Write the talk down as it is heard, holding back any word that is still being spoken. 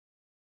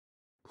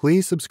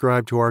Please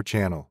subscribe to our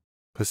channel,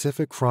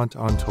 Pacific Front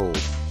Untold,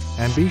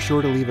 and be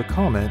sure to leave a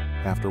comment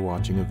after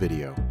watching a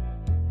video.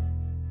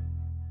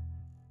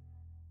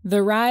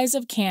 The rise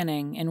of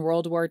canning in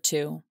World War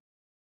II.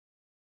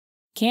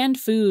 Canned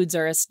foods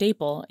are a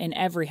staple in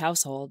every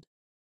household.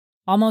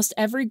 Almost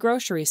every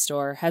grocery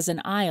store has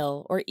an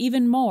aisle or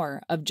even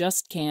more of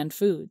just canned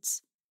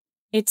foods.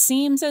 It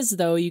seems as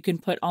though you can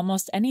put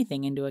almost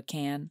anything into a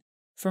can,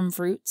 from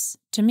fruits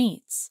to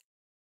meats.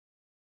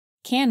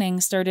 Canning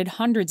started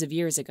hundreds of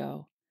years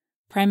ago,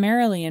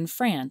 primarily in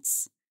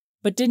France,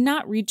 but did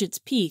not reach its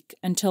peak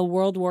until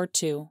World War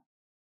II.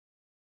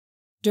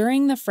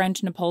 During the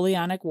French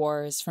Napoleonic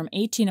Wars from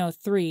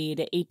 1803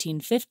 to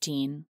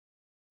 1815,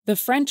 the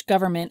French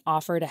government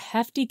offered a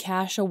hefty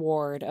cash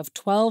award of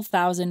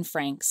 12,000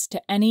 francs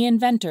to any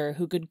inventor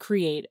who could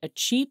create a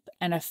cheap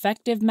and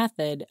effective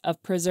method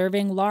of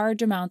preserving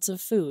large amounts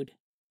of food.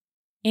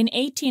 In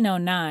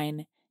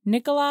 1809,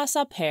 Nicolas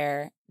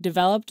Appert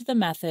developed the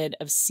method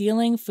of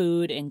sealing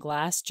food in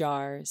glass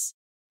jars,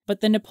 but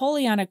the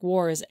Napoleonic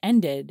Wars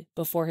ended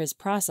before his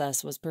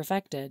process was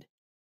perfected.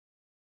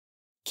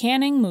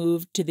 Canning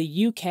moved to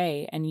the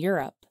UK and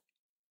Europe.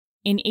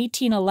 In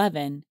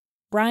 1811,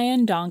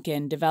 Brian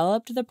Donkin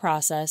developed the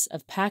process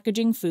of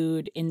packaging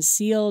food in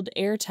sealed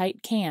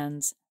airtight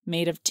cans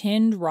made of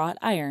tinned wrought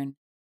iron,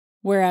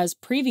 whereas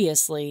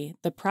previously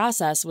the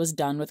process was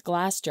done with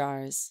glass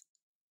jars.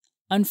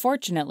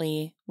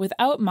 Unfortunately,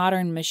 without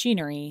modern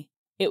machinery,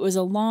 it was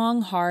a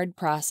long, hard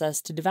process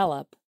to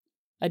develop.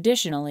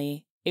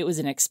 Additionally, it was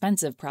an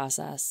expensive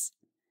process.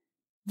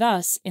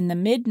 Thus, in the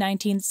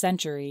mid-19th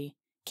century,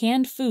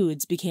 canned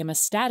foods became a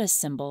status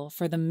symbol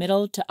for the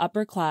middle to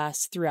upper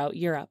class throughout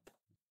Europe.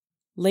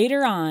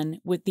 Later on,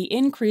 with the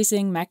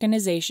increasing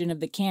mechanization of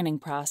the canning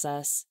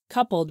process,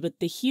 coupled with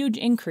the huge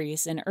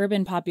increase in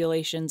urban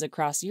populations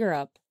across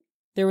Europe,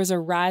 there was a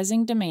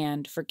rising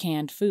demand for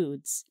canned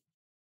foods.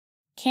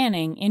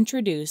 Canning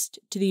introduced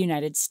to the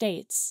United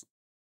States.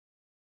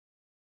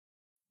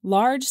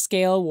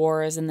 Large-scale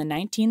wars in the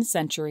 19th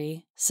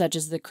century, such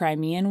as the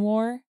Crimean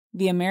War,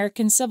 the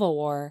American Civil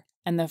War,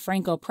 and the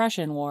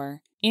Franco-Prussian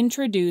War,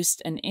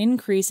 introduced an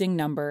increasing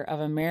number of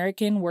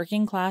American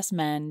working-class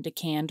men to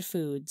canned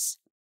foods.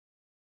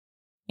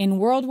 In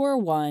World War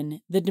I,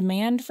 the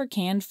demand for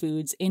canned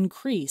foods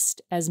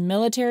increased as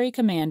military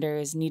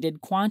commanders needed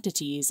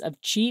quantities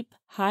of cheap,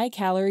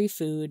 high-calorie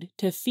food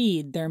to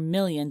feed their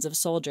millions of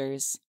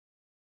soldiers.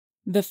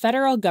 The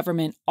federal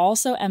government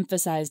also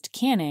emphasized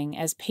canning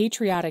as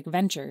patriotic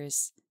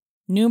ventures.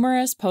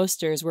 Numerous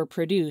posters were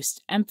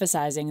produced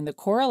emphasizing the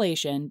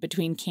correlation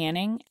between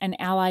canning and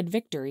Allied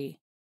victory.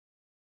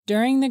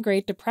 During the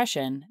Great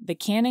Depression, the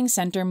Canning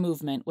Center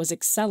movement was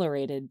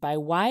accelerated by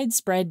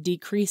widespread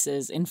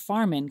decreases in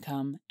farm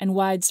income and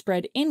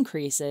widespread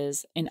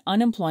increases in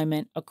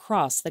unemployment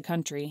across the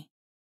country.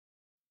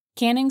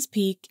 Canning's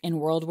peak in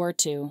World War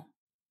II.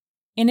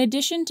 In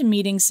addition to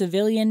meeting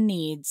civilian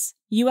needs,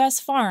 U.S.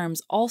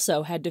 farms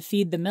also had to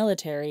feed the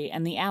military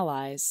and the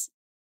Allies.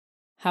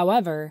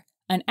 However,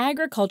 an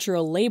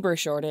agricultural labor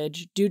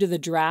shortage due to the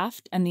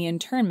draft and the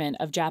internment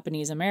of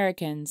Japanese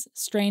Americans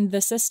strained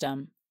the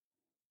system.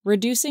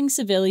 Reducing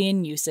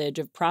civilian usage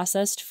of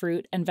processed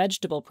fruit and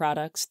vegetable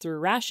products through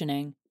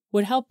rationing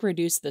would help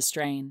reduce the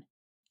strain.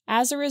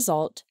 As a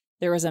result,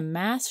 there was a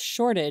mass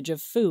shortage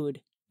of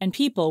food, and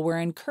people were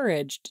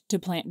encouraged to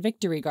plant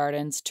victory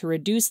gardens to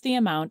reduce the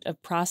amount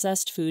of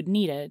processed food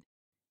needed.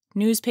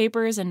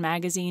 Newspapers and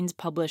magazines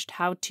published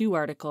how-to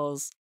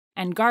articles,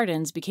 and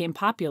gardens became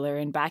popular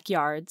in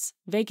backyards,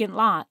 vacant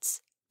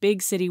lots,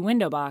 big city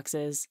window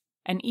boxes,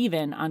 and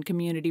even on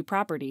community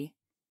property.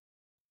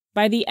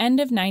 By the end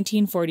of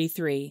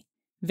 1943,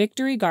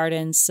 victory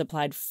gardens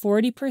supplied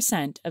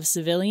 40% of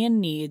civilian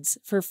needs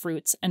for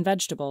fruits and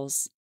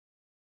vegetables.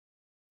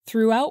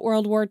 Throughout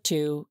World War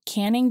II,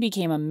 canning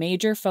became a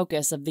major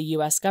focus of the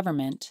U.S.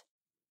 government.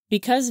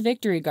 Because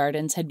victory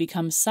gardens had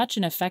become such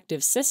an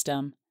effective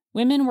system,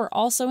 women were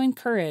also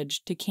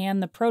encouraged to can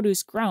the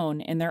produce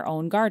grown in their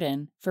own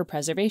garden for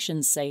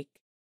preservation's sake.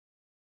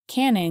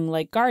 Canning,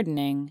 like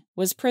gardening,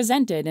 was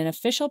presented in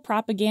official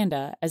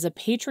propaganda as a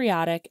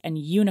patriotic and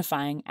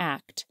unifying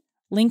act,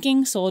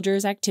 linking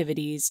soldiers'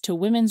 activities to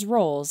women's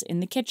roles in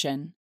the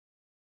kitchen.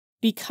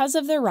 Because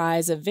of the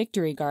rise of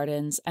victory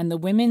gardens and the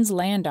Women's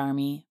Land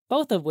Army,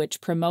 both of which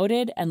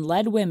promoted and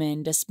led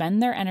women to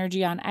spend their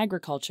energy on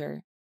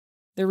agriculture,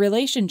 the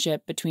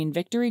relationship between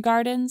victory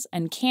gardens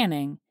and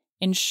canning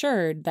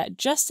ensured that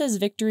just as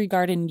victory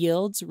garden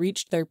yields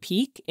reached their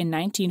peak in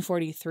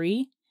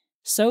 1943,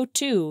 so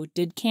too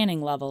did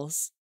canning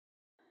levels.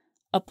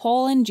 A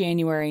poll in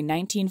January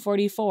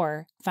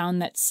 1944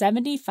 found that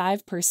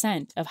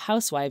 75% of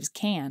housewives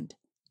canned,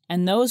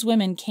 and those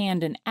women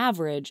canned an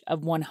average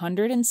of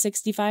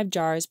 165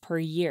 jars per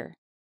year.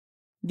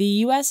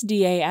 The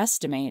USDA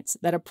estimates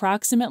that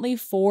approximately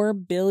 4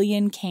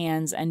 billion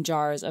cans and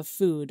jars of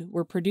food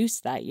were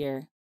produced that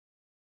year.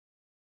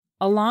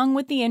 Along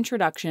with the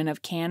introduction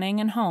of canning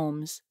in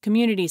homes,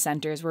 community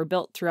centers were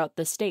built throughout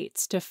the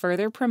states to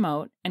further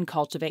promote and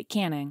cultivate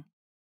canning.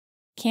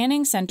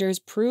 Canning centers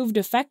proved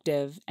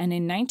effective, and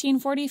in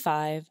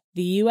 1945,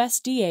 the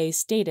USDA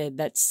stated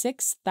that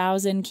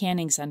 6,000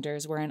 canning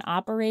centers were in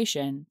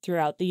operation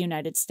throughout the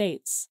United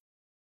States.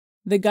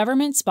 The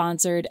government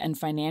sponsored and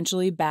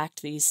financially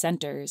backed these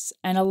centers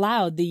and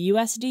allowed the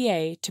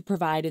USDA to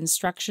provide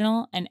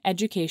instructional and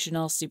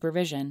educational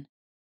supervision.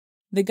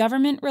 The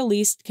government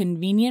released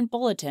convenient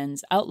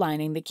bulletins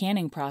outlining the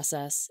canning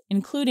process,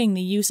 including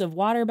the use of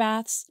water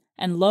baths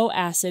and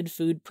low-acid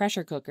food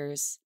pressure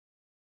cookers.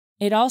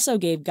 It also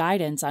gave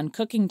guidance on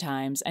cooking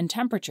times and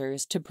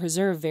temperatures to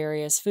preserve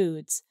various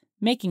foods,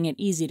 making it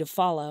easy to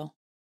follow.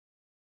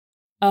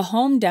 A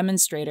home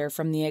demonstrator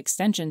from the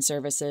Extension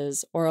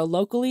Services or a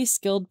locally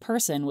skilled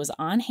person was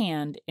on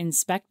hand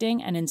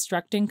inspecting and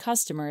instructing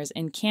customers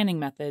in canning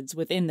methods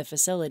within the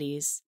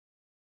facilities.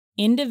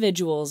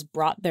 Individuals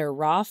brought their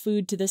raw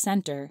food to the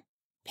center,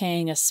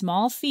 paying a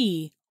small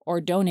fee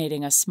or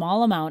donating a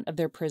small amount of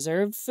their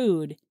preserved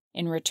food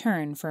in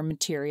return for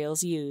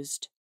materials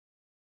used.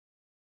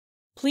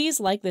 Please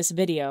like this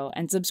video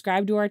and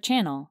subscribe to our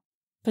channel,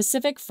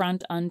 Pacific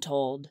Front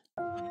Untold.